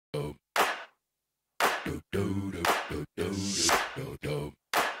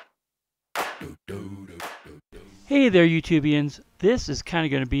Hey there, YouTubians. This is kind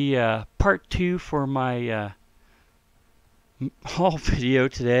of going to be part 2 for my haul video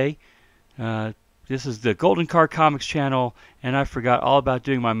today. This is the Golden Car Comics channel, and I forgot all about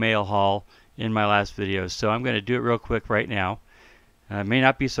doing my mail haul in my last video, so I'm going to do it real quick right now. It may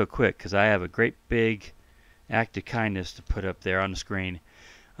not be so quick because I have a great big act of kindness to put up there on the screen.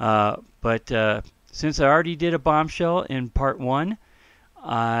 But since I already did a bombshell in part 1,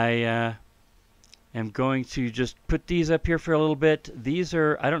 I am going to just put these up here for a little bit. These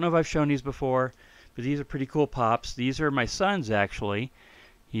are, I don't know if I've shown these before, but these are pretty cool pops. These are my son's, actually.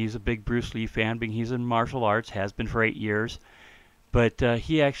 He's a big Bruce Lee fan, being he's in martial arts, has been for 8 years. But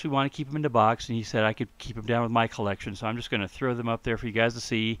he actually wanted to keep them in the box, and he said I could keep them down with my collection, so I'm just going to throw them up there for you guys to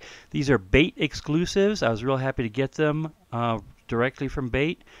see. These are Bait exclusives. I was real happy to get them directly from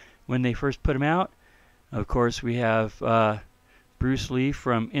Bait when they first put them out. Of course, we have Bruce Lee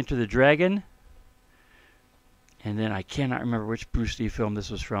from Enter the Dragon. And then I cannot remember which Bruce Lee film this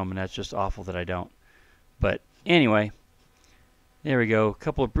was from, and that's just awful that I don't. But anyway, there we go. A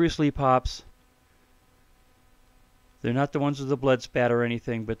couple of Bruce Lee pops. They're not the ones with the blood spat or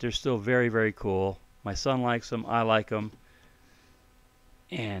anything, but they're still very, very cool. My son likes them. I like them.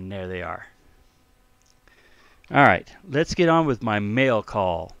 And there they are. All right, let's get on with my mail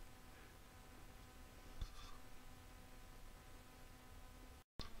call.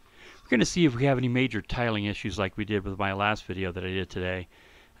 We're going to see if we have any major tiling issues like we did with my last video that I did today.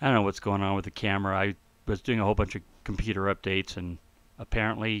 I don't know what's going on with the camera. I was doing a whole bunch of computer updates, and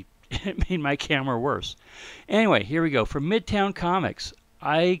apparently it made my camera worse. Anyway, here we go. From Midtown Comics,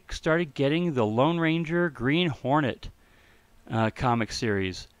 I started getting the Lone Ranger Green Hornet comic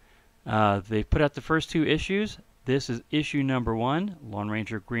series. They put out the first 2 issues. This is issue number 1, Lone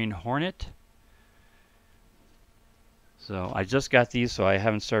Ranger Green Hornet. So I just got these, so I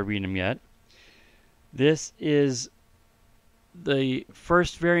haven't started reading them yet. This is the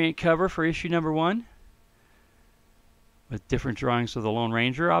first variant cover for issue number 1, with different drawings of the Lone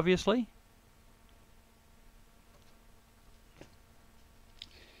Ranger, obviously.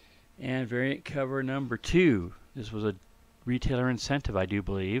 And variant cover number 2. This was a retailer incentive, I do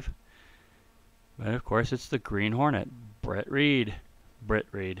believe. But of course, it's the Green Hornet. Britt Reed.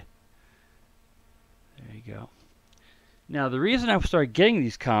 There you go. Now, the reason I started getting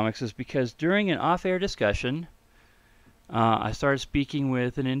these comics is because during an off-air discussion, I started speaking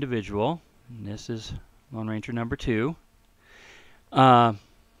with an individual, and this is Lone Ranger number 2, Lone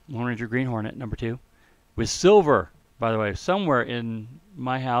Ranger Green Hornet number 2, with Silver. By the way, somewhere in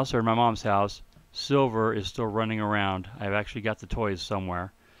my house or my mom's house, Silver is still running around. I've actually got the toys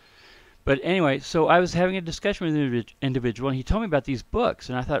somewhere. But anyway, so I was having a discussion with an individual, and he told me about these books,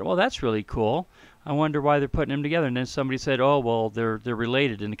 and I thought, well, that's really cool. I wonder why they're putting them together. And then somebody said, oh, well, they're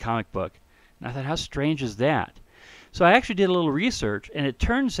related in the comic book. And I thought, how strange is that? So I actually did a little research, and it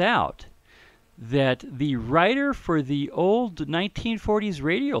turns out that the writer for the old 1940s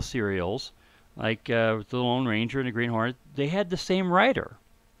radio serials, like The Lone Ranger and the Green Hornet, they had the same writer.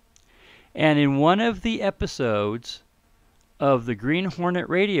 And in one of the episodes of the Green Hornet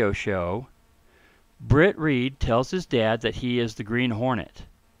radio show, Britt Reed tells his dad that he is the Green Hornet.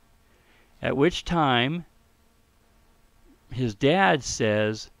 At which time, his dad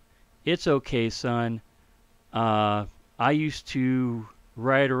says, "It's okay, son. I used to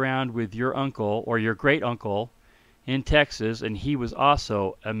ride around with your uncle, or your great uncle, in Texas, and he was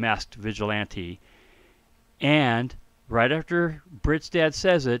also a masked vigilante." And right after Britt's dad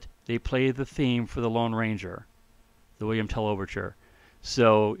says it, they play the theme for the Lone Ranger, the William Tell Overture.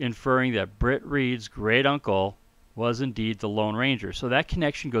 So inferring that Britt Reed's great uncle was indeed the Lone Ranger. So that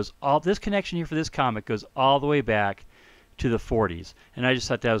connection goes this connection here for this comic goes all the way back to the 40s. And I just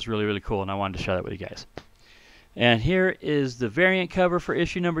thought that was really, really cool, and I wanted to share that with you guys. And here is the variant cover for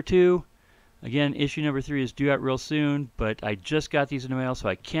issue number 2. Again, issue number 3 is due out real soon, but I just got these in the mail, so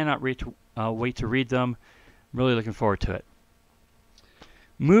I cannot wait to read them. I'm really looking forward to it.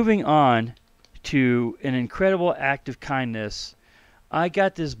 Moving on to an incredible act of kindness. I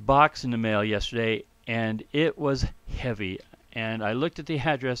got this box in the mail yesterday, and it was heavy. And I looked at the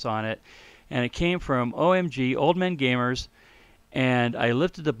address on it, and it came from OMG, Old Men Gamers. And I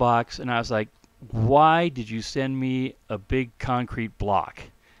lifted the box, and I was like, why did you send me a big concrete block?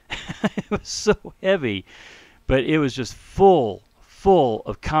 It was so heavy, but it was just full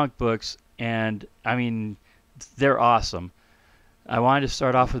of comic books, and I mean, they're awesome. I wanted to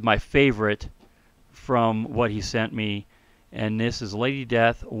start off with my favorite from what he sent me, and this is Lady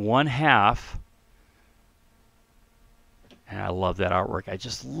Death 1/2. And I love that artwork. I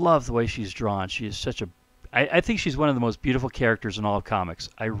just love the way she's drawn. She is such a I think she's one of the most beautiful characters in all of comics.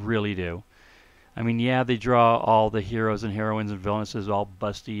 I really do. I mean, yeah, they draw all the heroes and heroines and villains as all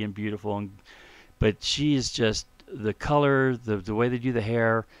busty and beautiful, but she is just the color, the way they do the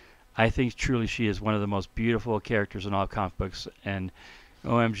hair. I think truly she is one of the most beautiful characters in all comic books. And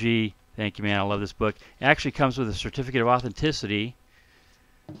OMG, thank you, man. I love this book. It actually comes with a certificate of authenticity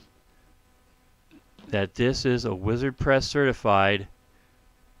that this is a Wizard Press certified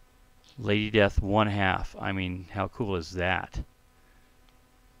Lady Death 1/2. I mean, how cool is that?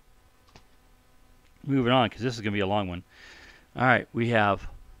 Moving on, because this is going to be a long one. All right, we have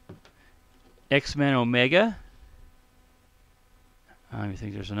X-Men Omega. I don't even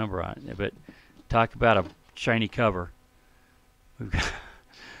think there's a number on it, but talk about a shiny cover. We've got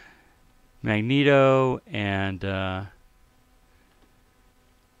Magneto and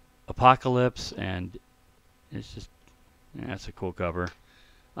Apocalypse, and it's just, that's a cool cover.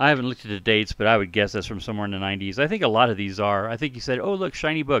 I haven't looked at the dates, but I would guess that's from somewhere in the 90s. I think a lot of these are. I think he said, oh, look,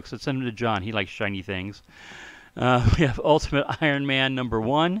 shiny books. Let's send them to John. He likes shiny things. We have Ultimate Iron Man #1. I'm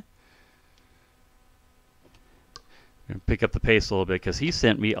going to pick up the pace a little bit because he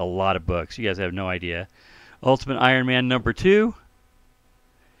sent me a lot of books. You guys have no idea. Ultimate Iron Man #2,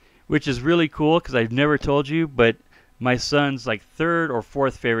 which is really cool because I've never told you, but my son's like 3rd or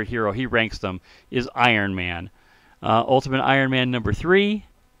 4th favorite hero, he ranks them, is Iron Man. Ultimate Iron Man #3.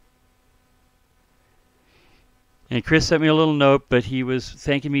 And Chris sent me a little note, but he was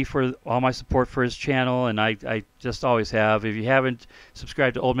thanking me for all my support for his channel, and I just always have. If you haven't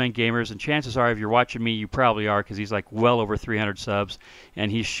subscribed to Old Man Gamers, and chances are if you're watching me, you probably are, because he's like well over 300 subs,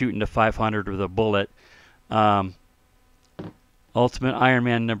 and he's shooting to 500 with a bullet. Ultimate Iron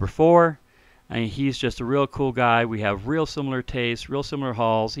Man #4. I mean, he's just a real cool guy. We have real similar tastes, real similar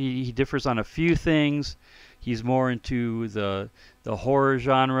hauls. He differs on a few things. He's more into the horror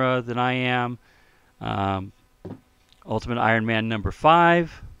genre than I am. Ultimate Iron Man #5.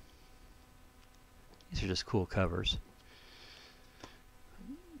 These are just cool covers.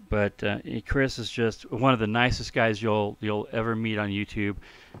 But Chris is just one of the nicest guys you'll ever meet on YouTube.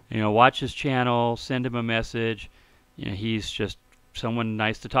 You know, watch his channel, send him a message. You know, he's just someone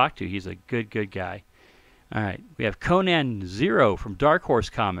nice to talk to. He's a good guy. All right, we have Conan Zero from Dark Horse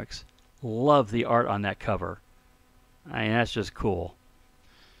Comics. Love the art on that cover. I mean, that's just cool.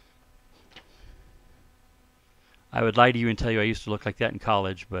 I would lie to you and tell you I used to look like that in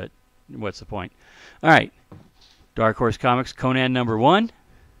college, but what's the point? All right, Dark Horse Comics, Conan #1.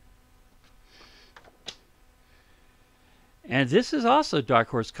 And this is also Dark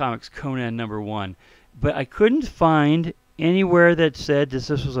Horse Comics, Conan #1. But I couldn't find anywhere that said this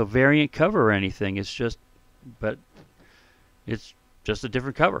was a variant cover or anything. It's just, but it's just a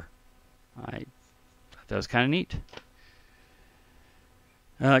different cover. I thought that was kind of neat.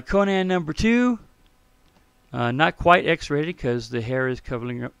 Conan #2. Not quite X-rated because the hair is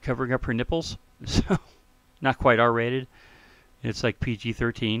covering up her nipples, so not quite R-rated. It's like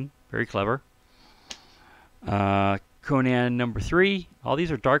PG-13. Very clever. Conan #3. All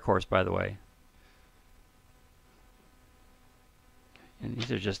these are Dark Horse, by the way. And these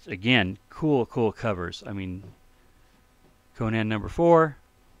are just, again, cool covers. I mean, Conan #4.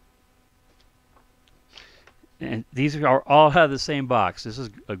 And these are all out of the same box. This is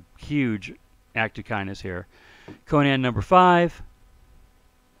a huge act of kindness here. Conan #5.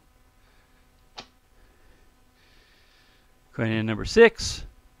 Conan #6.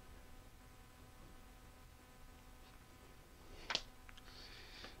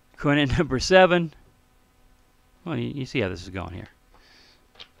 Conan #7. Well, you see how this is going here.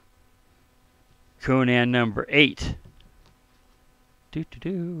 Conan #8.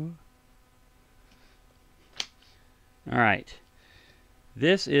 All right.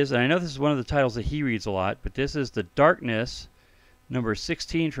 This is, and I know this is one of the titles that he reads a lot, but this is The Darkness,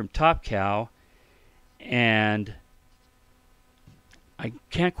 #16 from Top Cow. And I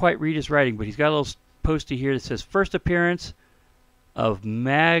can't quite read his writing, but he's got a little postie here that says, first appearance of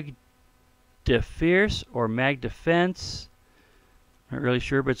Mag Defense or Mag Defense. Not really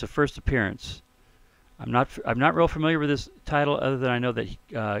sure, but it's a first appearance. I'm not real familiar with this title, other than I know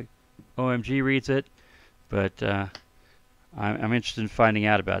that OMG reads it, but I'm interested in finding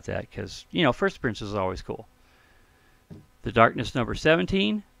out about that because, you know, first appearances is always cool. The Darkness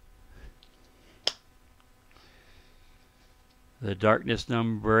 #17. The Darkness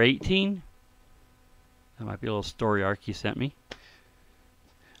 #18. That might be a little story arc he sent me.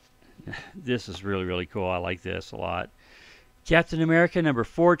 This is really cool. I like this a lot. Captain America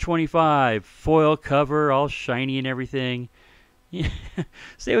 #425. Foil cover, all shiny and everything.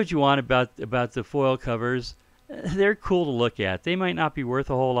 Say what you want about the foil covers. they're cool to look at. They might not be worth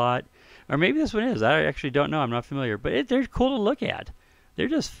a whole lot, or maybe this one is. I actually don't know. I'm not familiar, but they're cool to look at. They're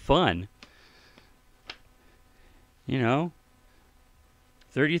just fun. You know,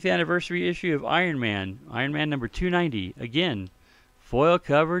 30th anniversary issue of Iron Man number 290. Again, foil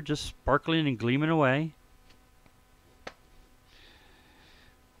cover, just sparkling and gleaming away.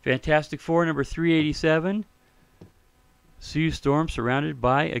 Fantastic Four number 387. Sue Storm surrounded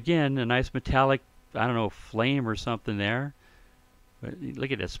by, again, a nice metallic, I don't know, flame or something there. But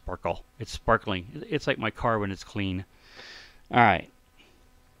look at that sparkle. It's sparkling. It's like my car when it's clean. All right.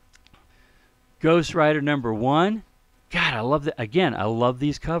 Ghost Rider number 1. God, I love that. Again, I love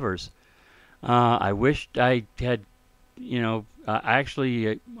these covers. I wished I had, I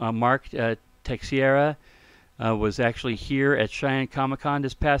actually Mark Teixeira was actually here at Cheyenne Comic-Con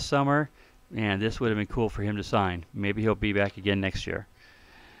this past summer, and this would have been cool for him to sign. Maybe he'll be back again next year.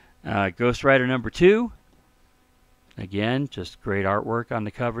 Ghost Rider number 2. Again, just great artwork on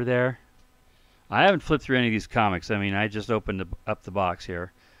the cover there. I haven't flipped through any of these comics. I mean, I just opened up the box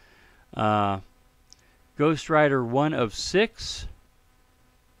here. Ghost Rider 1 of 6.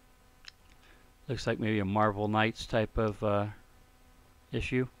 Looks like maybe a Marvel Knights type of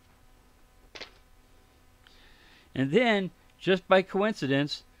issue. And then, just by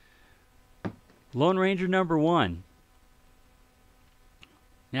coincidence, Lone Ranger number 1.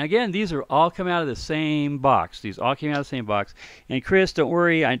 Now again, these are all come out of the same box. These all came out of the same box. And Chris, don't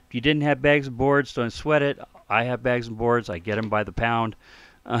worry, you didn't have bags and boards, don't sweat it. I have bags and boards. I get them by the pound.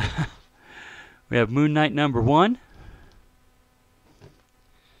 We have Moon Knight number 1.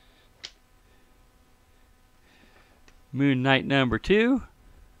 Moon Knight number 2.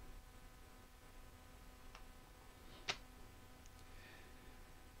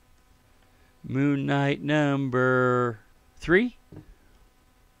 Moon Knight number 3.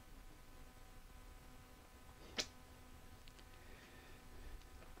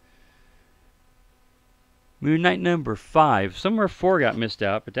 Moon Knight number 5. Somewhere 4 got missed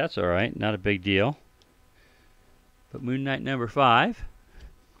out, but that's all right. Not a big deal. But Moon Knight number 5.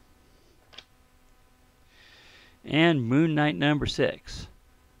 And Moon Knight number 6.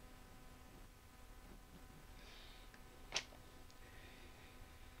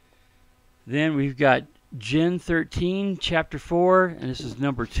 Then we've got Gen 13, Chapter 4, and this is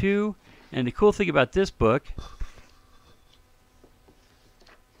number 2. And the cool thing about this book,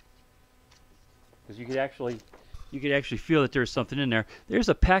 because you could actually feel that there's something in there. There's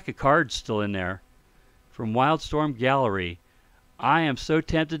a pack of cards still in there from Wildstorm Gallery. I am so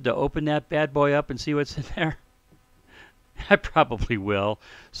tempted to open that bad boy up and see what's in there. I probably will.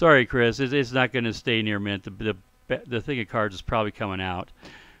 Sorry, Chris. It's not going to stay near mint. The thing of cards is probably coming out.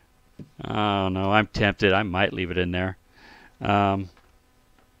 Oh, no. I'm tempted. I might leave it in there. Then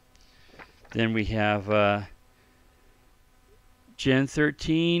we have Gen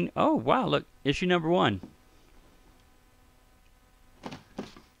 13. Oh, wow. Look. Issue number 1.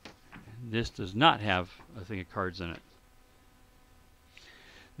 This does not have a thing of cards in it.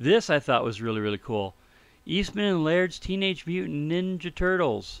 This I thought was really, really cool. Eastman and Laird's Teenage Mutant Ninja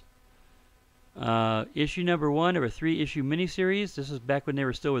Turtles. Issue number 1 of a 3-issue miniseries. This is back when they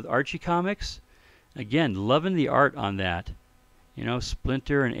were still with Archie Comics. Again, loving the art on that. You know,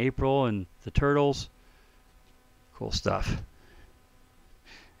 Splinter and April and the Turtles. Cool stuff.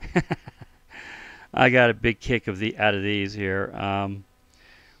 I got a big kick out of these here.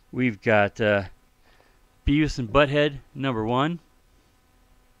 We've got Beavis and Butthead number 1.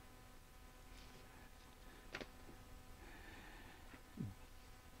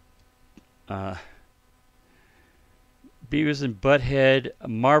 Beavis and Butthead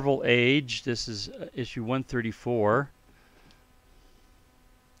Marvel Age. This is issue 134.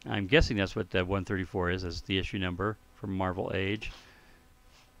 I'm guessing that's what that 134 is. That's the issue number from Marvel Age.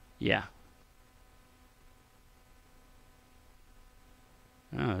 Yeah.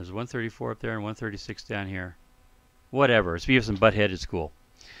 Oh, there's 134 up there and 136 down here. Whatever. It's Beavis and Butthead. It's cool.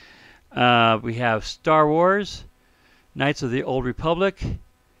 We have Star Wars, Knights of the Old Republic,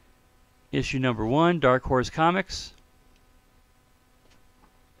 issue number 1, Dark Horse Comics.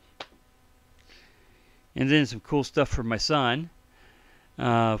 And then some cool stuff for my son.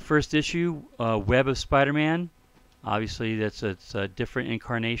 First issue, Web of Spider-Man. Obviously, it's a different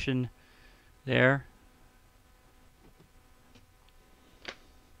incarnation there.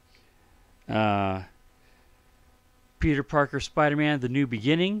 Peter Parker Spider-Man, The New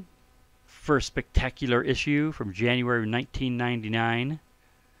Beginning. First spectacular issue from January 1999.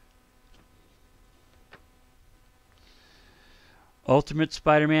 Ultimate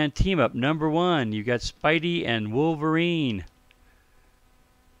Spider-Man Team Up number 1. You got Spidey and Wolverine.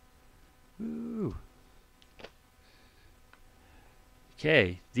 Ooh.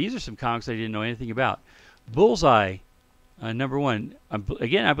 Okay, these are some comics I didn't know anything about. Bullseye, number 1.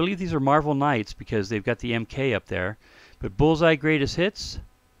 Again, I believe these are Marvel Knights because they've got the MK up there. But Bullseye Greatest Hits,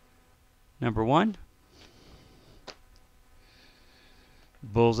 number 1.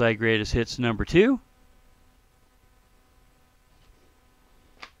 Bullseye Greatest Hits, number 2.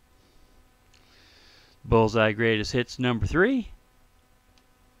 Bullseye Greatest Hits, number 3.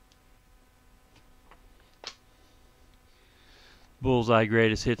 Bullseye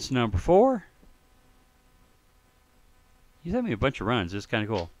Greatest Hits, number 4. He's having a bunch of runs. It's kind of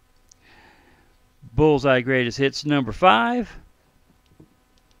cool. Bullseye Greatest Hits, number 5.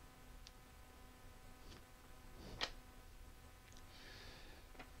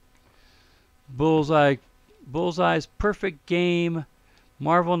 Bullseye's Perfect Game,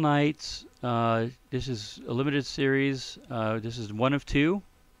 Marvel Knights. This is a limited series. This is 1 of 2.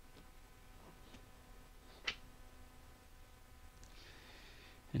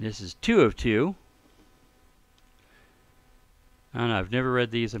 And this is 2 of 2. I don't know. I've never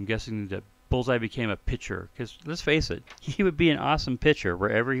read these. I'm guessing that Bullseye became a pitcher. Because let's face it, he would be an awesome pitcher.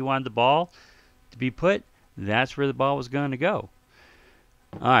 Wherever he wanted the ball to be put, that's where the ball was going to go.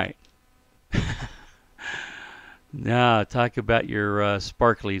 All right. Now, talk about your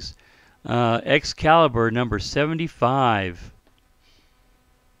sparklies. Excalibur number 75.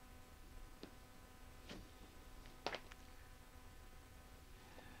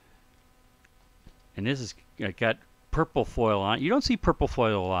 And this has got purple foil on it. You don't see purple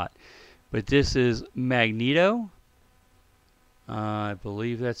foil a lot. But this is Magneto. I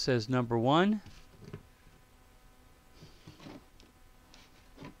believe that says number 1.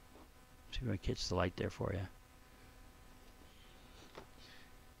 See if I can catch the light there for you.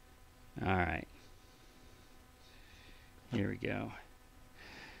 All right. Here we go.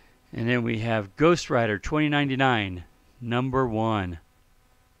 And then we have Ghost Rider 2099, number 1.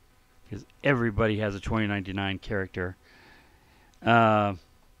 Because everybody has a 2099 character.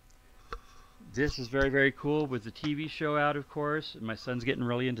 This is very, very cool with the TV show out, of course. My son's getting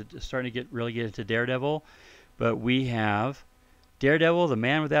starting to really get into Daredevil. But we have Daredevil, the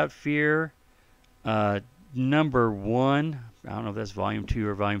Man Without Fear, number 1. I don't know if that's volume 2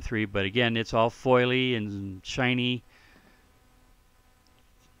 or volume 3, but again, it's all foily and shiny.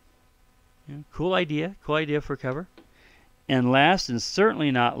 Yeah, cool idea for a cover. And last and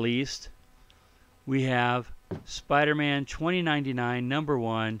certainly not least, we have Spider-Man 2099, number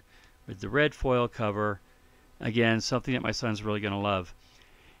 1, with the red foil cover. Again, something that my son's really going to love.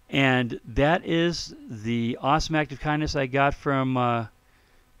 And that is the awesome act of kindness I got from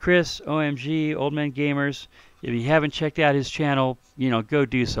Chris, OMG, Old Men Gamers. If you haven't checked out his channel, go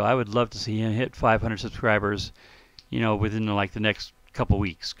do so. I would love to see him hit 500 subscribers, within the next couple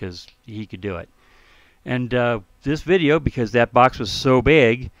weeks, because he could do it. And this video, because that box was so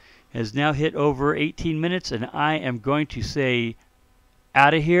big, has now hit over 18 minutes, and I am going to say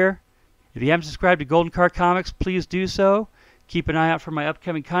out of here. If you haven't subscribed to Golden Car Comics, please do so. Keep an eye out for my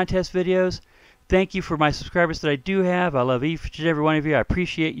upcoming contest videos. Thank you for my subscribers that I do have. I love each and every one of you. I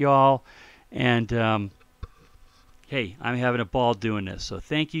appreciate you all. And hey, I'm having a ball doing this. So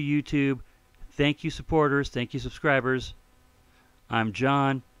thank you, YouTube. Thank you, supporters. Thank you, subscribers. I'm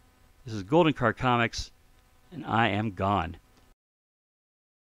John. This is Golden Car Comics, and I am gone.